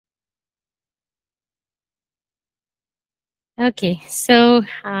Okay, so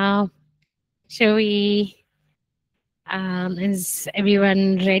shall we? Is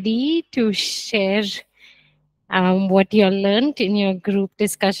everyone ready to share what you learned in your group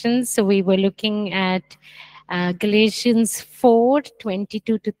discussions? So we were looking at Galatians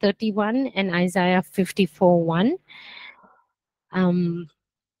 4:22 to 31 and Isaiah 54:1. And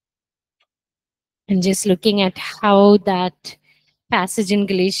just looking at how that passage in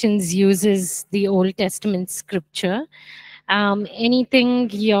Galatians uses the Old Testament scripture. Anything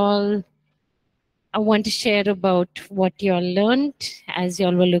y'all want to share about what y'all learned as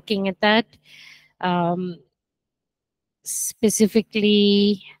y'all were looking at that?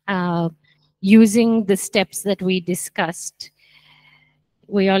 Specifically, using the steps that we discussed.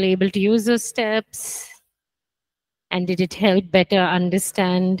 Were y'all able to use those steps? And did it help better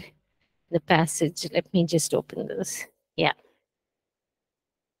understand the passage? Let me just open this. Yeah.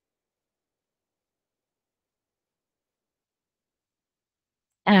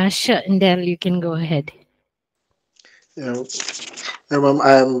 Sure, Ndell, you can go ahead. Yeah,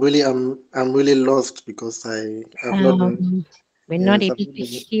 I'm really lost because I have not been. We're not Yes, I've able not to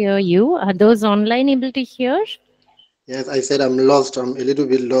been. hear you. Are those online able to hear? Yes, I said I'm lost. I'm a little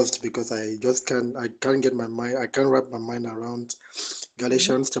bit lost because I can't get my mind. I can't wrap my mind around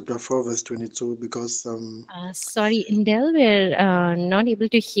Galatians chapter 4 verse 22 because Sorry, Ndell, we're not able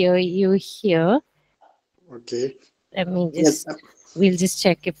to hear you here. Okay. Let me Yes. we'll just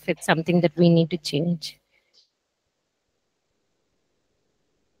check if it's something that we need to change.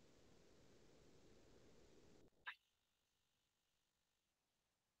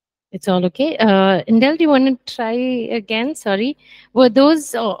 It's all okay. Ndell, do you want to try again? Sorry. Were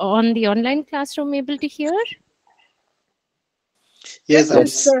those on the online classroom able to hear? Yes,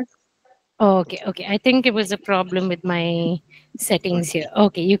 Yes, sir. Oh, okay, okay. I think it was a problem with my settings here.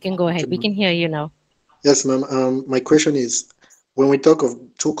 Okay, you can go ahead. We can hear you now. Yes, ma'am. My question is, when we talk of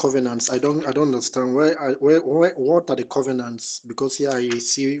two covenants, I don't understand what are the covenants? Because here I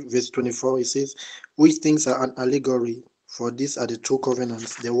see verse 24. It says, "Which things are an allegory? For these are the two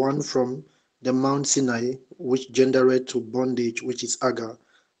covenants: the one from the Mount Sinai, which generated to bondage, which is Agar."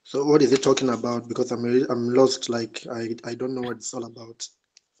 So, what is it talking about? Because I'm lost. Like I don't know what it's all about.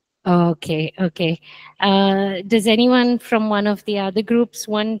 Okay, okay. Does anyone from one of the other groups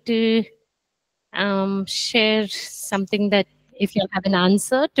want to share something that if you have an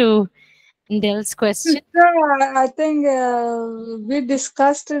answer to Ndell's question? Sir, I think we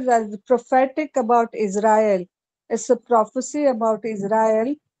discussed it as prophetic about Israel. It's a prophecy about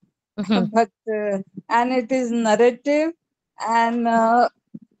Israel, but and it is narrative, and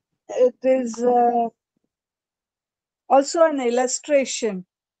it is also an illustration.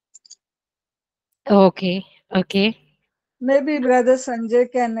 Okay, okay. Maybe Brother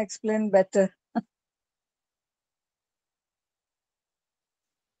Sanjay can explain better.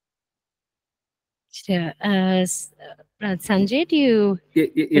 Sure. Sanjay, would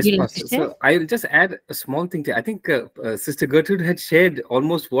Yes, you like to Pastor. share? So I will just add a small thing. I think Sister Gertrude had shared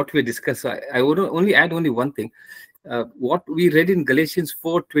almost what we discussed. So I would only add only one thing. What we read in Galatians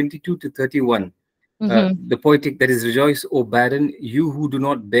 4:22 to 31. The poetic, that is, rejoice, O barren, you who do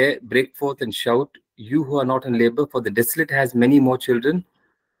not bear, break forth and shout, you who are not in labor, for the desolate has many more children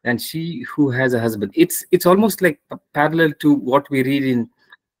than she who has a husband. It's almost like parallel to what we read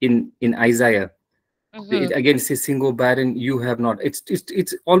in Isaiah. It again says, single barren, you have not.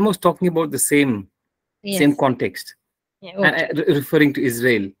 It's almost talking about the same context, Yeah, and okay. referring to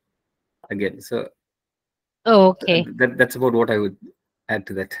Israel again. So Okay. that's about what I would add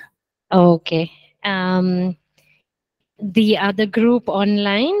to that. Okay. The other group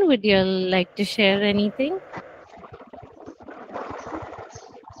online, would you like to share anything?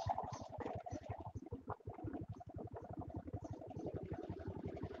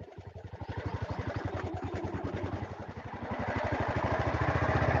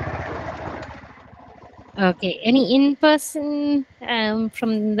 Okay. Any in-person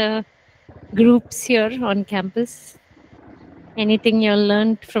from the groups here on campus? Anything you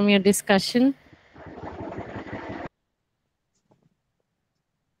learned from your discussion?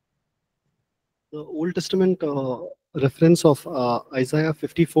 The Old Testament reference of Isaiah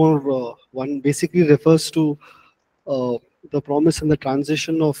 54:1 basically refers to the promise and the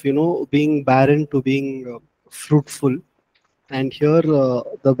transition of being barren to being fruitful. And here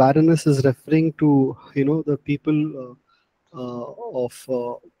the barrenness is referring to the people of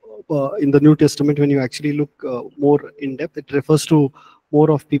in the New Testament. When you actually look more in depth, it refers to more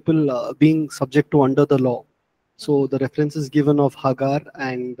of people being subject to under the law. So the reference is given of Hagar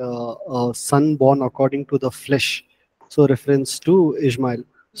and a son born according to the flesh. So reference to Ishmael.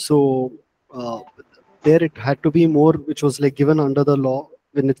 So there it had to be more, which was like given under the law,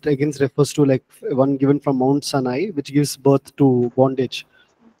 when it again refers to like one given from Mount Sinai, which gives birth to bondage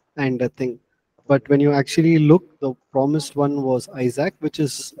and a thing. But when you actually look, the promised one was Isaac, which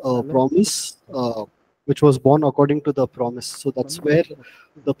is a promise, which was born according to the promise. So that's where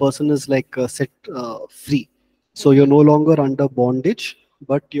the person is like set free. So you're no longer under bondage,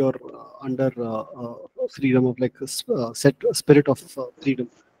 but you're under freedom of like set spirit of freedom.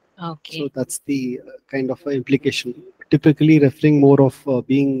 Okay. So that's the kind of implication, typically referring more of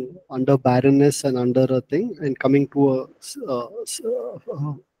being under barrenness and under a thing and coming to a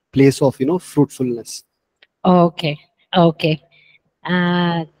place of, fruitfulness. Okay. Okay.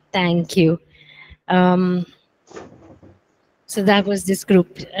 Thank you. So that was this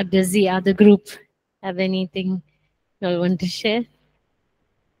group. Does the other group have anything you want to share?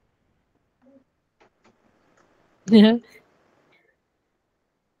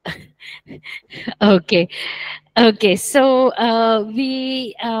 Okay. Okay. So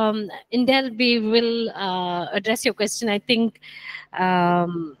Indel, we will address your question. I think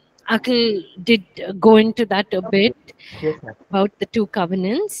Akil did go into that a bit about the two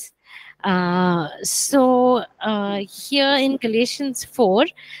covenants. So here in Galatians 4,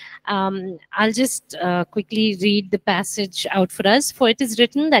 I'll just quickly read the passage out for us. For it is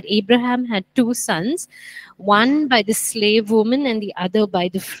written that Abraham had two sons, one by the slave woman and the other by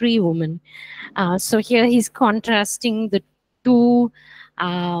the free woman. So here he's contrasting two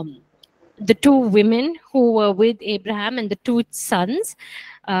the two women who were with Abraham and the two sons.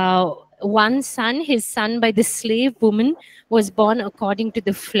 One son, his son by the slave woman, was born according to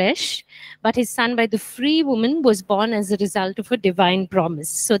the flesh, but his son by the free woman was born as a result of a divine promise.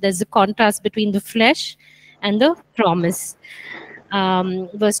 So there's a contrast between the flesh and the promise.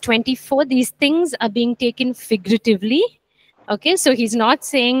 Verse 24, these things are being taken figuratively. Okay, so he's not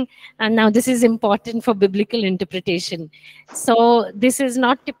saying, and now this is important for biblical interpretation. So this is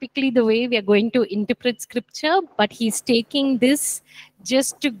not typically the way we are going to interpret scripture, but he's taking this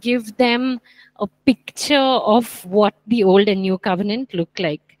just to give them a picture of what the old and new covenant look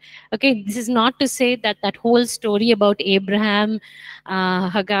like. Okay, this is not to say that that whole story about Abraham,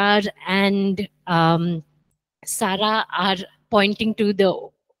 Hagar, and Sarah are pointing to the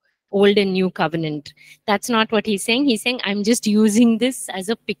old and new covenant. That's not what he's saying. He's saying, I'm just using this as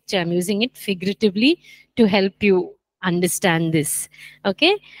a picture. I'm using it figuratively to help you understand this.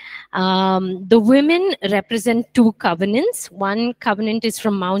 Okay. The women represent two covenants. One covenant is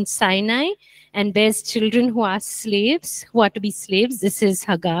from Mount Sinai and bears children who are slaves, who are to be slaves. This is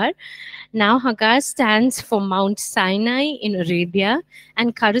Hagar. Now Hagar stands for Mount Sinai in Arabia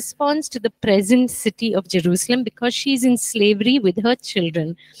and corresponds to the present city of Jerusalem because she's in slavery with her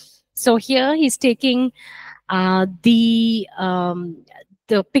children. So here he's taking the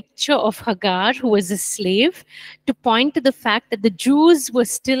picture of Hagar, who was a slave, to point to the fact that the Jews were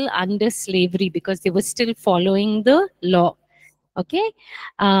still under slavery because they were still following the law. Okay,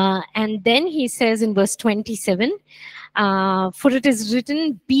 and then he says in verse 27, for it is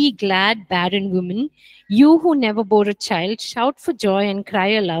written, be glad, barren woman, you who never bore a child, shout for joy and cry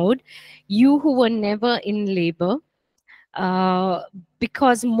aloud, you who were never in labor.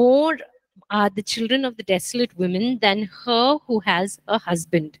 Because more are the children of the desolate women than her who has a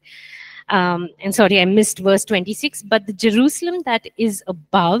husband. And sorry, I missed verse 26, but the Jerusalem that is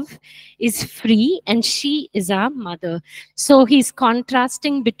above is free and she is our mother. So he's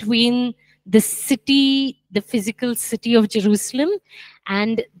contrasting between the city, the physical city of Jerusalem,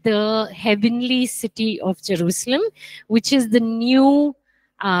 and the heavenly city of Jerusalem, which is the new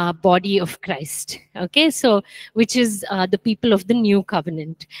body of Christ. Okay, so which is the people of the new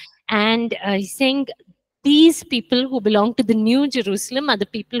covenant. And he's saying these people who belong to the new Jerusalem are the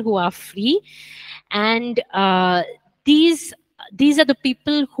people who are free. And these are the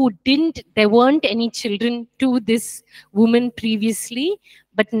people who there weren't any children to this woman previously,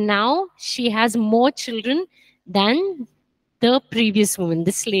 but now she has more children than the previous woman,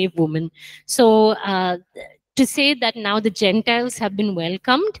 the slave woman. So to say that now the Gentiles have been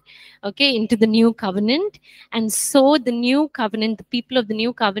welcomed, okay, into the new covenant. And so the new covenant, the people of the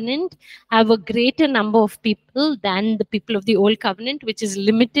new covenant have a greater number of people than the people of the old covenant, which is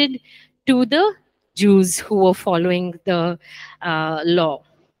limited to the Jews who were following the law.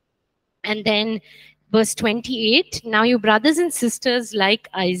 And then verse 28, now you brothers and sisters like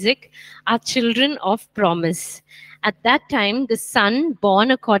Isaac are children of promise. At that time, the son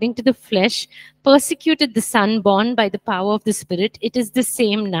born according to the flesh persecuted the son born by the power of the Spirit. It is the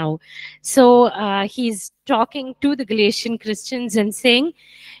same now. So he's talking to the Galatian Christians and saying,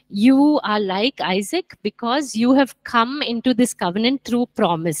 you are like Isaac because you have come into this covenant through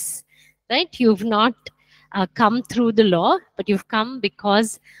promise, right? You've not come through the law, but you've come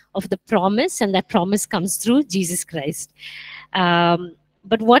because of the promise, and that promise comes through Jesus Christ.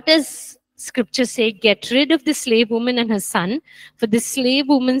 But what does scripture say? Get rid of the slave woman and her son, for the slave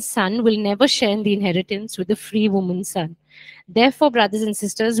woman's son will never share in the inheritance with the free woman's son. Therefore, brothers and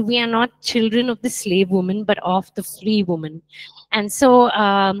sisters, we are not children of the slave woman, but of the free woman. And so,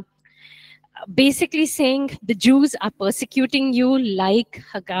 basically saying the Jews are persecuting you like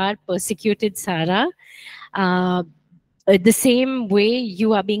Hagar persecuted Sarah. The same way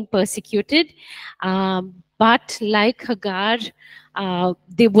you are being persecuted, but like Hagar,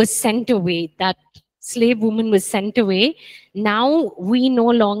 they were sent away. That slave woman was sent away. Now we no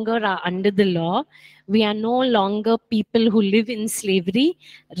longer are under the law. We are no longer people who live in slavery.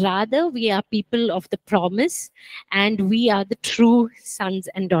 Rather, we are people of the promise, and we are the true sons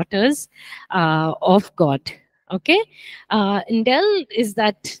and daughters of God. Okay? Indel, is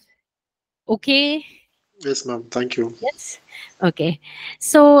that okay? Yes, ma'am. Thank you. Yes. Okay.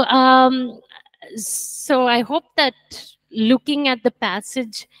 So, so I hope that looking at the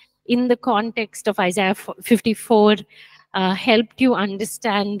passage in the context of Isaiah 54 helped you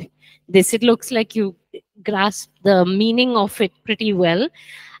understand this. It looks like you grasped the meaning of it pretty well.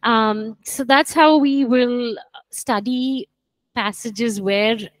 So that's how we will study passages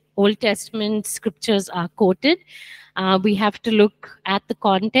where Old Testament scriptures are quoted. We have to look at the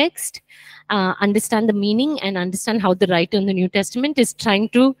context, understand the meaning, and understand how the writer in the New Testament is trying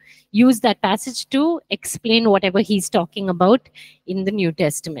to use that passage to explain whatever he's talking about in the New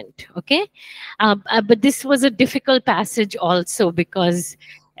Testament. Okay, but this was a difficult passage also because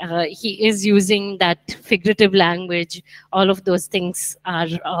he is using that figurative language. All of those things are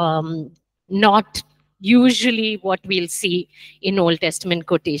not usually what we'll see in Old Testament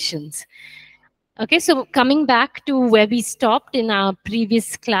quotations. Okay, so coming back to where we stopped in our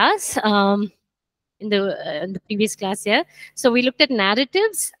previous class, in the previous class, yeah. So we looked at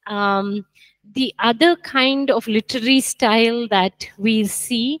narratives. The other kind of literary style that we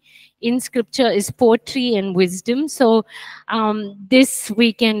see in scripture is poetry and wisdom. So this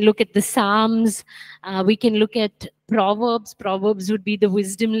we can look at the Psalms. We can look at Proverbs. Proverbs would be the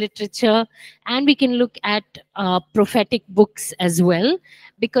wisdom literature, and we can look at prophetic books as well,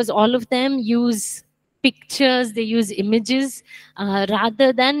 because all of them use pictures, they use images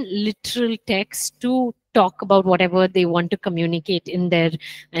rather than literal text to talk about whatever they want to communicate in their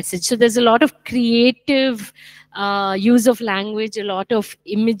message. So there's a lot of creative use of language, a lot of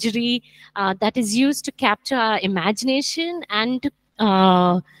imagery that is used to capture our imagination and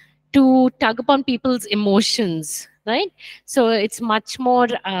to tug upon people's emotions, right? So it's much more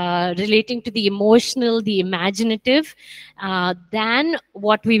relating to the emotional, the imaginative, than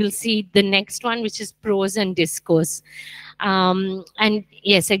what we will see the next one, which is prose and discourse. And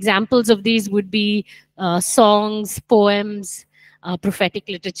yes, examples of these would be songs, poems, prophetic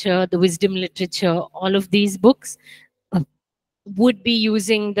literature, the wisdom literature. All of these books would be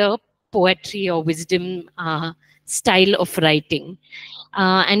using the poetry or wisdom style of writing.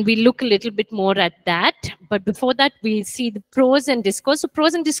 And we look a little bit more at that. But before that, we see the prose and discourse. So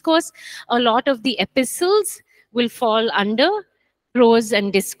prose and discourse, a lot of the epistles will fall under prose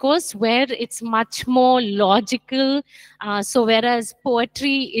and discourse, where it's much more logical. So whereas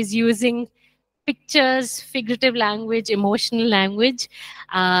poetry is using pictures, figurative language, emotional language,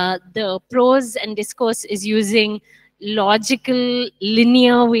 the prose and discourse is using logical,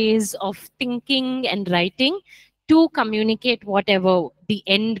 linear ways of thinking and writing to communicate whatever the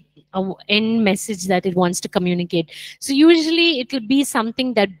end message that it wants to communicate. So usually it will be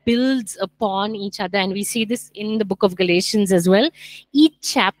something that builds upon each other, and we see this in the book of Galatians as well. Each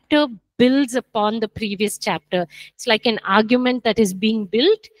chapter builds upon the previous chapter. It's like an argument that is being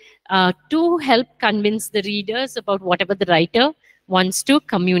built to help convince the readers about whatever the writer wants to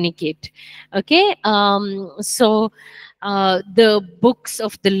communicate. Okay, so the books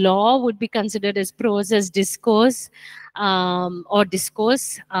of the law would be considered as prose, as discourse or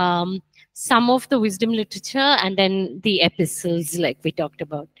discourse. Some of the wisdom literature, and then the epistles, like we talked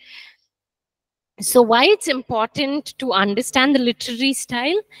about. So why it's important to understand the literary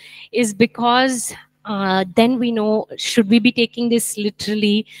style is because then we know, should we be taking this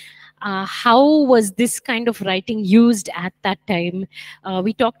literally? How was this kind of writing used at that time?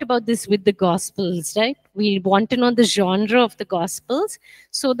 We talked about this with the Gospels, right? We want to know the genre of the Gospels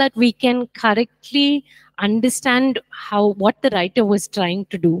so that we can correctly understand what the writer was trying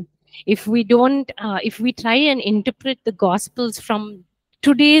to do. If we don't, if we try and interpret the Gospels from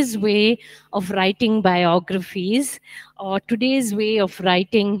today's way of writing biographies or today's way of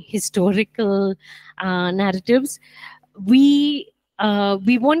writing historical narratives, we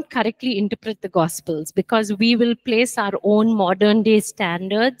we won't correctly interpret the Gospels, because we will place our own modern day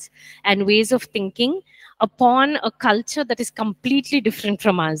standards and ways of thinking upon a culture that is completely different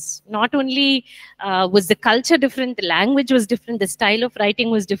from us. Not only was the culture different, the language was different, the style of writing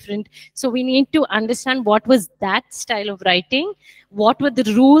was different. So we need to understand what was that style of writing, what were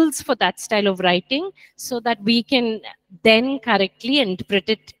the rules for that style of writing, so that we can then correctly interpret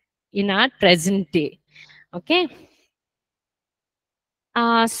it in our present day. Okay.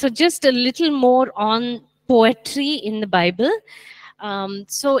 So just a little more on poetry in the Bible.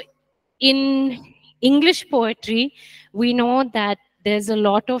 So in English poetry, we know that there's a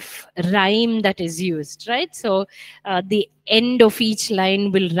lot of rhyme that is used, right? So the end of each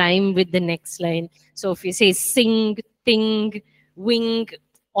line will rhyme with the next line. So if you say sing, thing, wing,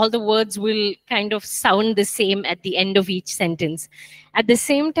 all the words will kind of sound the same at the end of each sentence. At the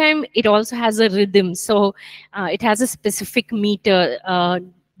same time, it also has a rhythm. So it has a specific meter.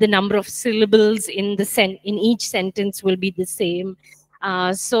 The number of syllables in in each sentence will be the same.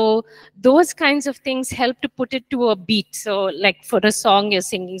 So those kinds of things help to put it to a beat. So like for a song you're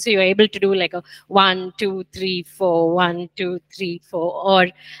singing, so you're able to do like a 1 2 3 4 1 2 3 4,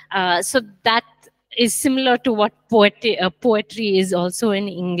 or so that is similar to what poetry is also in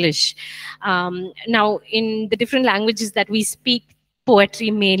English. Now in the different languages that we speak,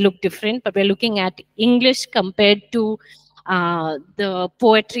 poetry may look different, but we're looking at English compared to the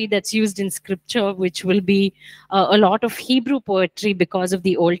poetry that's used in scripture, which will be a lot of Hebrew poetry because of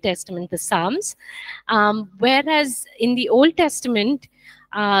the Old Testament, the Psalms. Whereas in the Old Testament,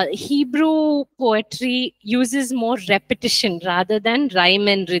 Hebrew poetry uses more repetition rather than rhyme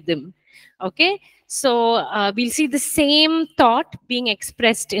and rhythm. Okay, so we'll see the same thought being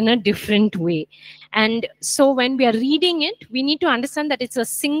expressed in a different way. And so when we are reading it, we need to understand that it's a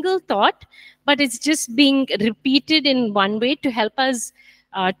single thought, but it's just being repeated in one way to help us,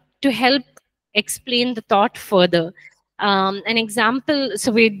 to help explain the thought further. An example,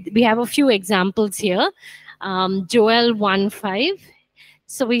 so we have a few examples here. Joel 1:5.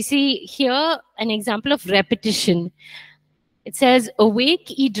 So we see here an example of repetition. It says,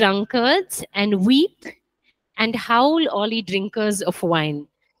 "Awake, ye drunkards, and weep, and howl, all ye drinkers of wine."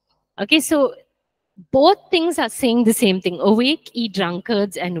 Okay, so both things are saying the same thing. Awake, ye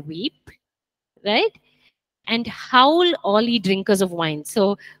drunkards, and weep, right? And howl, all ye drinkers of wine.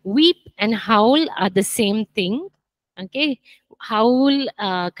 So weep and howl are the same thing. Okay, howl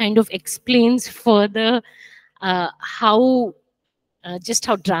kind of explains further how just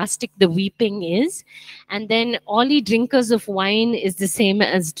how drastic the weeping is. And then all ye drinkers of wine is the same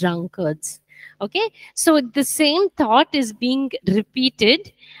as drunkards. Okay, so the same thought is being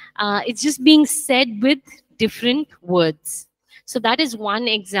repeated. It's just being said with different words. So that is one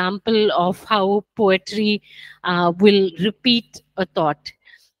example of how poetry will repeat a thought.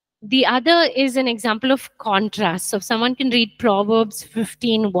 The other is an example of contrast. So if someone can read Proverbs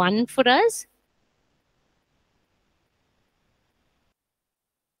 15:1 for us.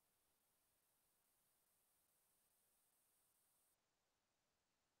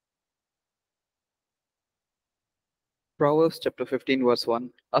 Proverbs chapter 15, verse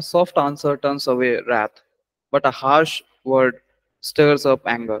 1. A soft answer turns away wrath, but a harsh word stirs up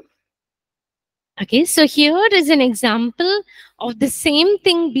anger. Okay, so here is an example of the same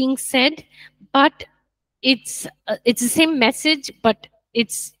thing being said, but it's the same message, but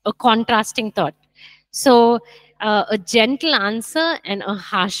it's a contrasting thought. So a gentle answer and a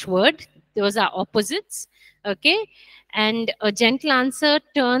harsh word, those are opposites. Okay, and a gentle answer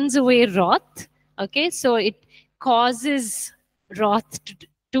turns away wrath. Okay, so it causes wrath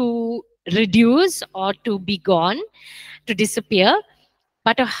to reduce or to be gone, to disappear.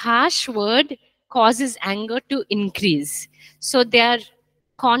 But a harsh word causes anger to increase. So they are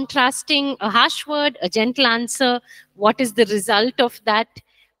contrasting: a harsh word, a gentle answer. What is the result of that?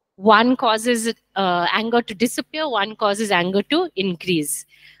 One causes anger to disappear, one causes anger to increase.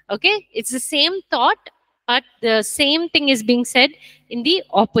 Okay, it's the same thought, but the same thing is being said in the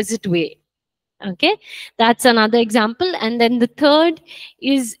opposite way. Okay, that's another example. And then the third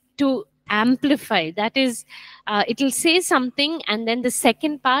is to amplify. That is, it will say something, and then the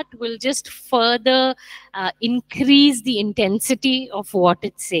second part will just further increase the intensity of what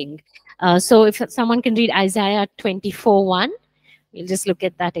it's saying. So if someone can read Isaiah 24:1, we'll just look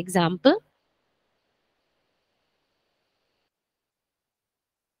at that example.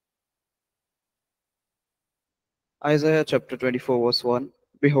 Isaiah chapter 24, verse 1.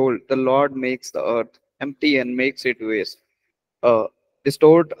 Behold, the Lord makes the earth empty and makes it waste,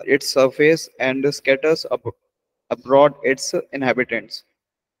 distort its surface and scatters abroad its inhabitants.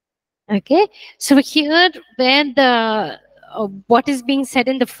 Okay, so here where the what is being said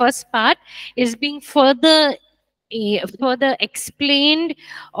in the first part is being further explained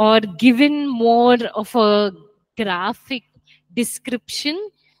or given more of a graphic description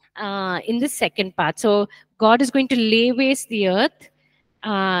in the second part. So God is going to lay waste the earth.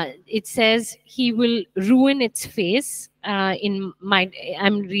 It says he will ruin its face. I'm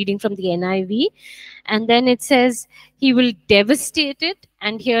reading from the NIV, and then it says he will devastate it,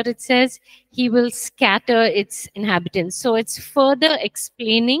 and here it says he will scatter its inhabitants. So it's further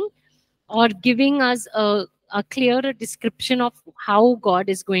explaining or giving us a clearer description of how God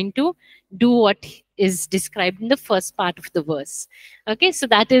is going to do what is described in the first part of the verse. Okay, so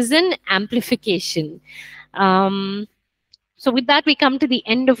that is an amplification. So with that, we come to the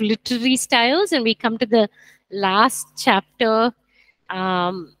end of literary styles, and we come to the last chapter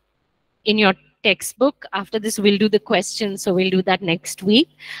in your textbook. After this, we'll do the questions, so we'll do that next week,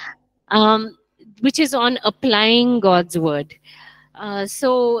 which is on applying God's word.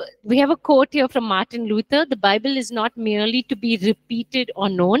 So we have a quote here from Martin Luther: "The Bible is not merely to be repeated or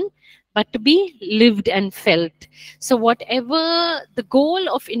known, but to be lived and felt." So whatever the goal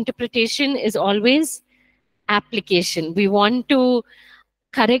of interpretation is always application. We want to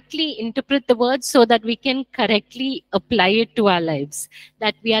correctly interpret the words so that we can correctly apply it to our lives,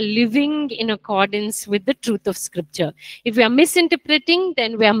 that we are living in accordance with the truth of Scripture. If we are misinterpreting,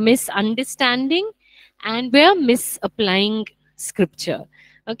 then we are misunderstanding and we are misapplying Scripture.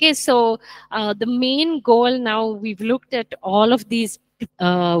 Okay, so the main goal now, we've looked at all of these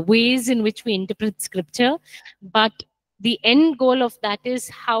ways in which we interpret Scripture, but the end goal of that is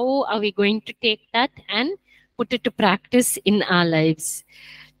how are we going to take that and put it to practice in our lives.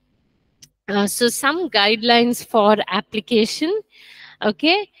 So some guidelines for application.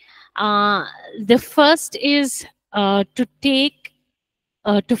 Okay, the first is to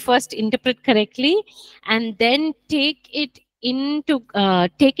first interpret correctly, and then take into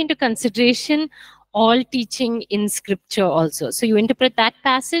consideration all teaching in Scripture also. So you interpret that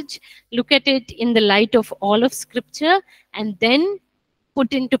passage, look at it in the light of all of Scripture, and then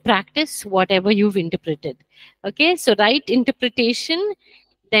put into practice whatever you've interpreted. Okay, so right interpretation,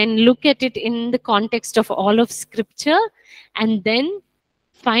 then look at it in the context of all of Scripture, and then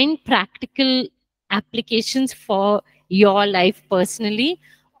find practical applications for your life personally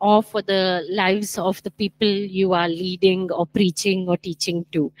or for the lives of the people you are leading or preaching or teaching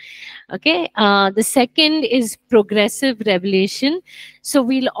to. Okay, the second is progressive revelation. So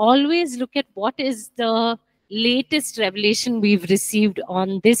we'll always look at what is the latest revelation we've received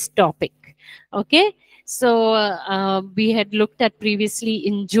on this topic. Okay, so we had looked at previously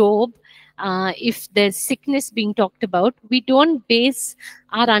in Job, if there's sickness being talked about, we don't base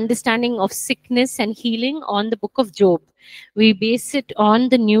our understanding of sickness and healing on the book of Job. We base it on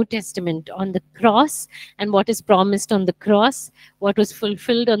the New Testament, on the cross, and what is promised on the cross, what was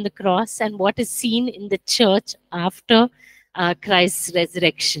fulfilled on the cross, and what is seen in the church after Christ's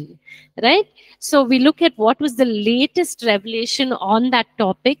resurrection, right? So we look at what was the latest revelation on that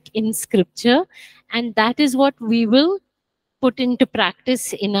topic in Scripture, and that is what we will put into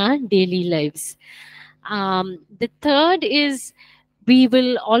practice in our daily lives. The third is we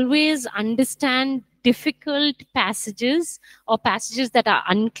will always understand difficult passages or passages that are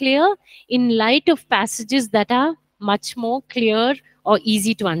unclear in light of passages that are much more clear or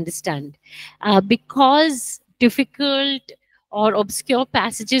easy to understand. Because difficult or obscure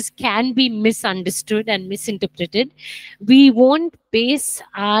passages can be misunderstood and misinterpreted, we won't base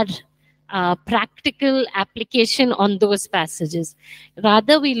our practical application on those passages.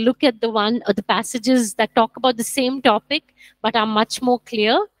 Rather, we look at the passages that talk about the same topic but are much more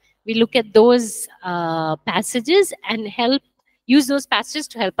clear. We look at those passages and use those passages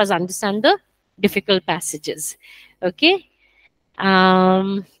to help us understand the difficult passages. Okay.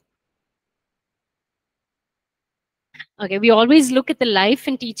 Okay, we always look at the life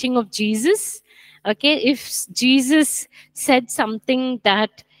and teaching of Jesus. Okay, if Jesus said something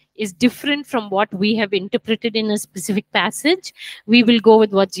that is different from what we have interpreted in a specific passage, we will go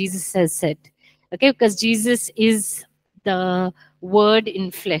with what Jesus has said. Okay, because Jesus is the word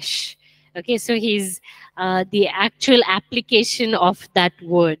in flesh. Okay, so he's the actual application of that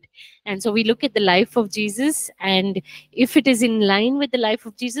word. And so we look at the life of Jesus, and if it is in line with the life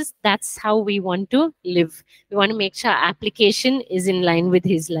of Jesus, that's how we want to live. We want to make sure our application is in line with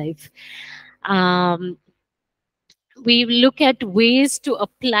his life. We look at ways to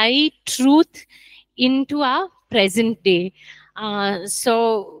apply truth into our present day.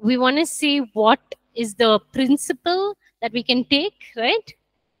 So we want to see what is the principle that we can take, right?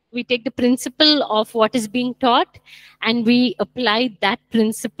 We take the principle of what is being taught and we apply that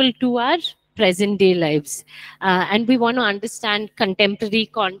principle to our present day lives. And we want to understand contemporary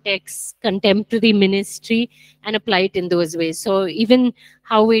context, contemporary ministry, and apply it in those ways. So even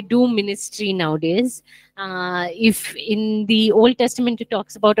how we do ministry nowadays, if in the Old Testament it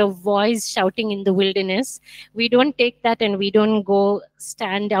talks about a voice shouting in the wilderness, we don't take that and we don't go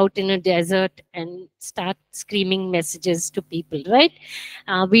stand out in a desert and start screaming messages to people, right?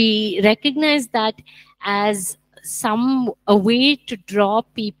 We recognize that as some a way to draw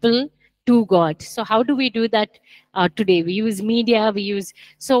people to God. So how do we do that today? We use media. We use,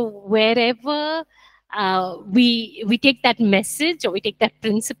 so wherever we take that message or we take that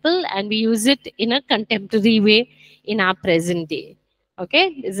principle and we use it in a contemporary way in our present day. Okay,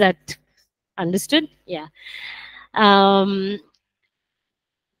 is that understood? Yeah. Um,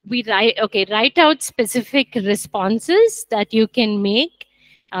 we write out specific responses that you can make,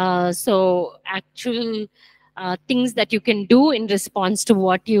 so actual things that you can do in response to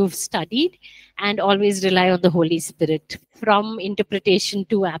what you've studied, and always rely on the Holy Spirit. From interpretation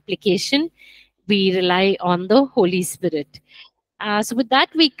to application, we rely on the Holy Spirit. So with that,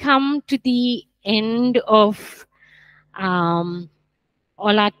 we come to the end of all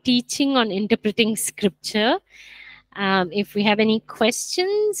our teaching on interpreting scripture. If we have any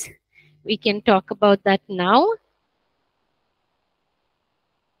questions, we can talk about that now.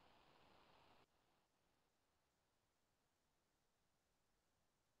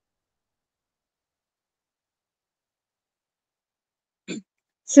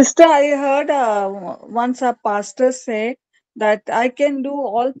 Sister, I heard once a pastor say that I can do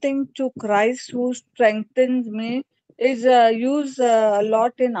all things to Christ who strengthens me is used a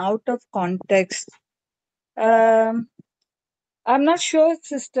lot in out of context. Um, I'm not sure,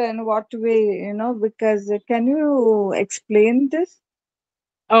 sister, in what way, because can you explain this?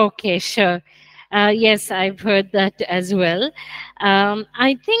 Okay, sure. Yes, I've heard that as well.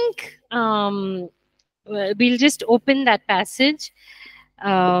 I think we'll just open that passage.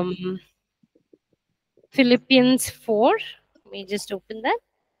 Philippians 4. Let me just open that.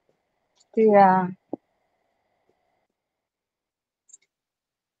 Yeah.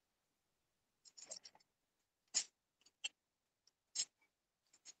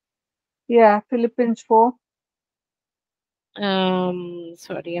 Yeah, Philippines 4.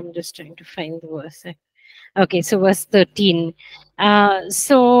 Sorry, I'm just trying to find the verse. Okay, so verse 13.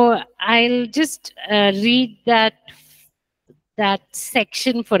 So I'll just read that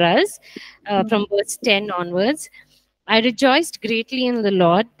section for us from verse 10 onwards. I rejoiced greatly in the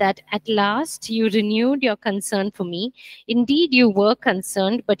Lord that at last you renewed your concern for me. Indeed, you were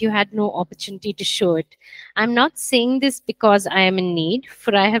concerned, but you had no opportunity to show it. I'm not saying this because I am in need,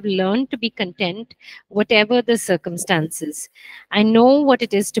 for I have learned to be content, whatever the circumstances. I know what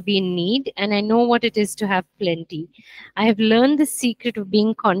it is to be in need, and I know what it is to have plenty. I have learned the secret of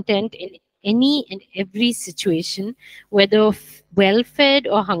being content in any and every situation, whether well fed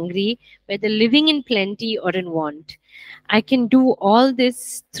or hungry, whether living in plenty or in want. I can do all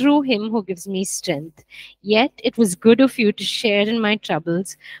this through him who gives me strength. Yet it was good of you to share in my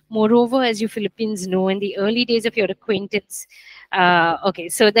troubles. Moreover, as you Philippines know, in the early days of your acquaintance, okay,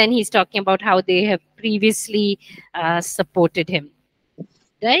 so then he's talking about how they have previously supported him,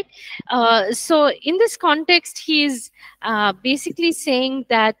 right? So in this context, he's basically saying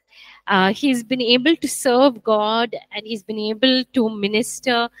that he's been able to serve God and he's been able to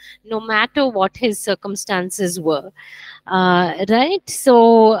minister no matter what his circumstances were, right?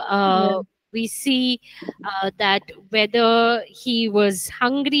 So Yeah. we see that whether he was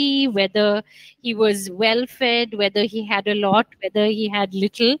hungry, whether he was well fed, whether he had a lot, whether he had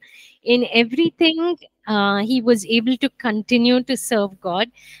little, in everything he was able to continue to serve God.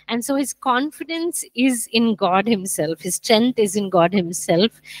 And so his confidence is in God himself, his strength is in God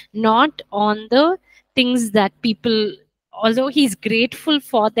himself, not on the things that people, although he's grateful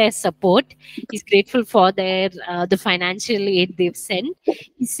for their support, he's grateful for their the financial aid they've sent.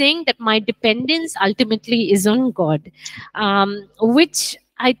 He's saying that my dependence ultimately is on God, which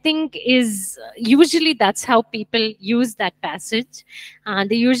I think is usually that's how people use that passage.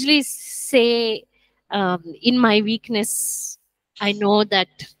 They usually say, in my weakness, I know that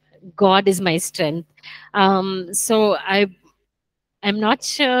God is my strength. So I'm not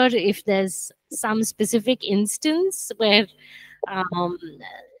sure if there's some specific instance where um,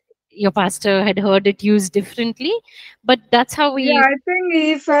 your pastor had heard it used differently, but that's how Yeah, we. I think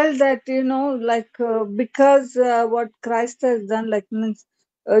he felt that, like because what Christ has done, like means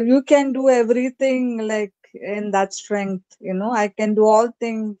you can do everything like in that strength, I can do all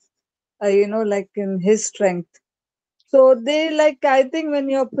things, like in his strength. So they like, I think when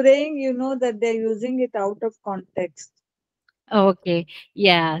you're praying, that they're using it out of context. Okay.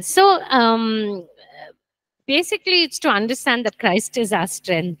 Yeah. So basically, it's to understand that Christ is our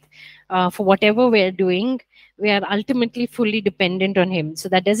strength for whatever we're doing. We are ultimately fully dependent on Him. So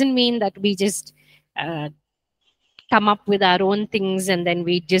that doesn't mean that we just uh, come up with our own things and then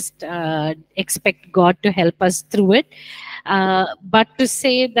we just expect God to help us through it. But to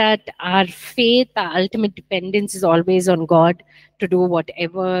say that our faith, our ultimate dependence is always on God to do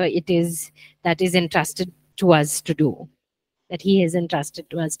whatever it is that is entrusted to us to do, that He has entrusted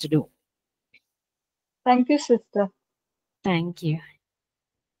to us to do. Thank you, sister. Thank you.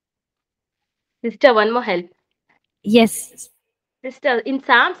 Sister, one more help. Yes. Sister, in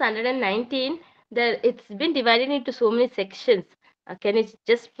Psalms 119, it's been divided into so many sections. Can you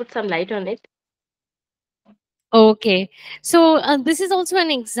just put some light on it? Okay, so this is also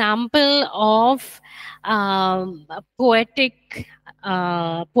an example of a poetic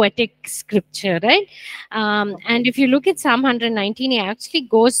scripture, right? And if you look at Psalm 119, it actually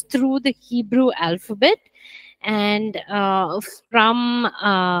goes through the Hebrew alphabet, and from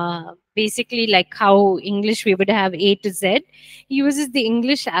basically like how English we would have A to Z, he uses the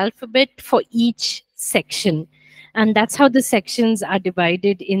English alphabet for each section, and that's how the sections are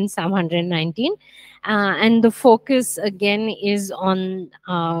divided in Psalm 119. And the focus again is on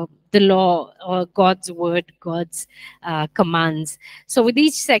the law or God's word, God's commands. So with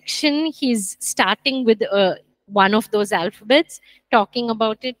each section, he's starting with one of those alphabets, talking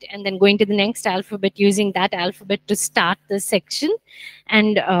about it, and then going to the next alphabet, using that alphabet to start the section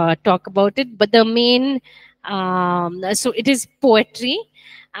and talk about it. But the main, so it is poetry,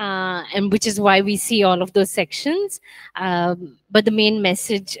 and which is why we see all of those sections. But the main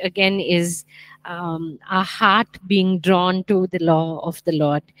message again is our heart being drawn to the law of the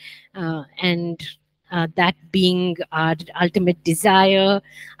Lord, and that being our ultimate desire,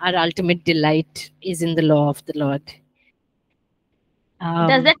 our ultimate delight is in the law of the Lord.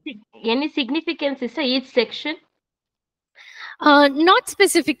 Does that any significance, sister, each section? Not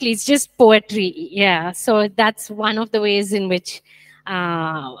specifically, it's just poetry. Yeah, so that's one of the ways in which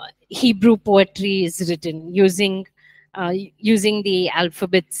Hebrew poetry is written, using the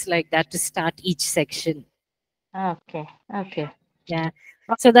alphabets like that to start each section. Okay. Okay. Yeah.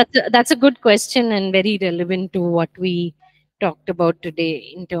 So that's a good question and very relevant to what we talked about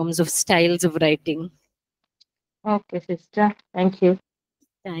today in terms of styles of writing. Okay, sister. Thank you.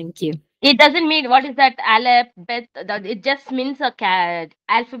 Thank you. It doesn't mean what is that aleph, bet. It just means a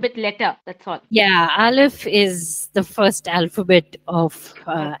alphabet letter. That's all. Yeah, Aleph is the first alphabet of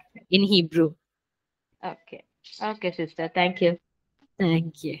in Hebrew. Okay. Okay, sister. Thank you.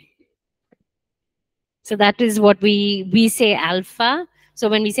 Thank you. So that is what we say alpha. So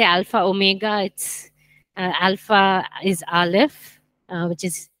when we say alpha omega, it's alpha is Aleph, which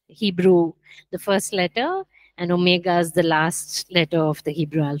is Hebrew, the first letter, and omega is the last letter of the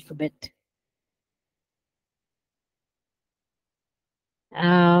Hebrew alphabet.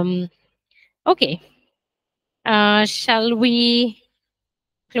 Okay. Shall we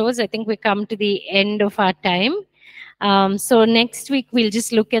close? I think we come to the end of our time. So next week, we'll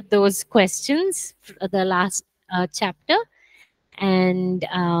just look at those questions, the last chapter. And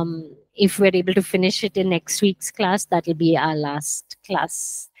if we're able to finish it in next week's class, that'll be our last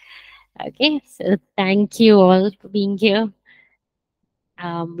class. Okay, so thank you all for being here.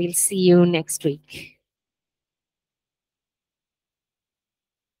 We'll see you next week.